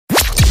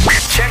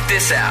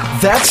this out.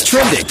 That's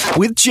Trending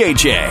with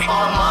JJ.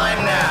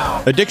 Online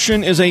now.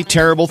 Addiction is a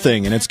terrible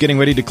thing, and it's getting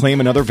ready to claim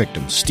another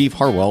victim. Steve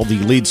Harwell, the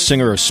lead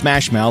singer of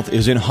Smash Mouth,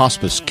 is in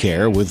hospice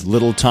care with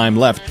little time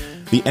left.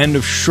 The end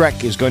of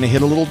Shrek is going to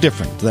hit a little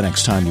different the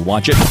next time you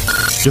watch it.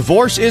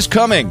 Divorce is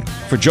coming.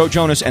 For Joe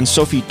Jonas and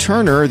Sophie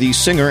Turner, the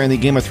singer and the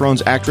Game of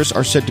Thrones actress,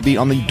 are said to be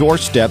on the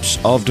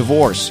doorsteps of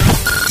divorce.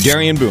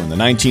 Darian Boone, the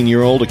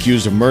 19-year-old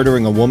accused of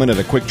murdering a woman at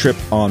a Quick Trip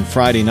on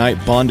Friday night,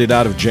 bonded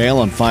out of jail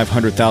on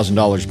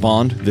 $500,000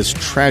 bond. This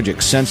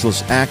tragic,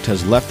 senseless act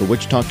has left the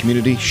Wichita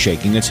community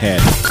shaking its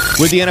head.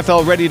 With the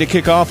NFL ready to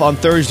kick off on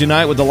Thursday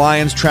night with the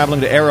Lions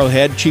traveling to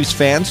Arrowhead, Chiefs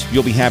fans,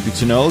 you'll be happy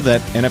to know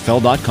that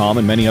NFL.com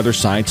and many other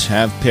sites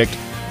have picked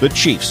the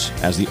Chiefs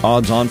as the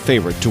odds-on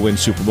favorite to win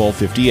Super Bowl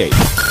 58.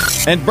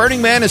 And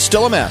Burning Man is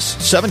still a mess.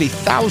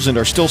 70,000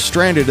 are still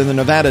stranded in the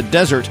Nevada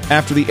desert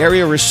after the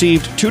area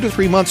received 2 to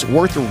 3 months'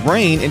 worth of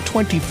rain in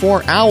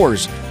 24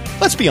 hours.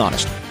 Let's be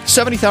honest.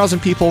 70,000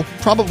 people,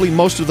 probably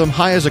most of them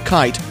high as a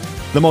kite.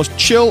 The most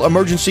chill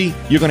emergency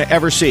you're going to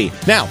ever see.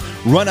 Now,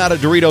 run out of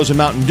Doritos and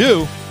Mountain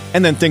Dew,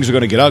 and then things are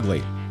going to get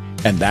ugly.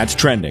 And that's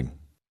trending.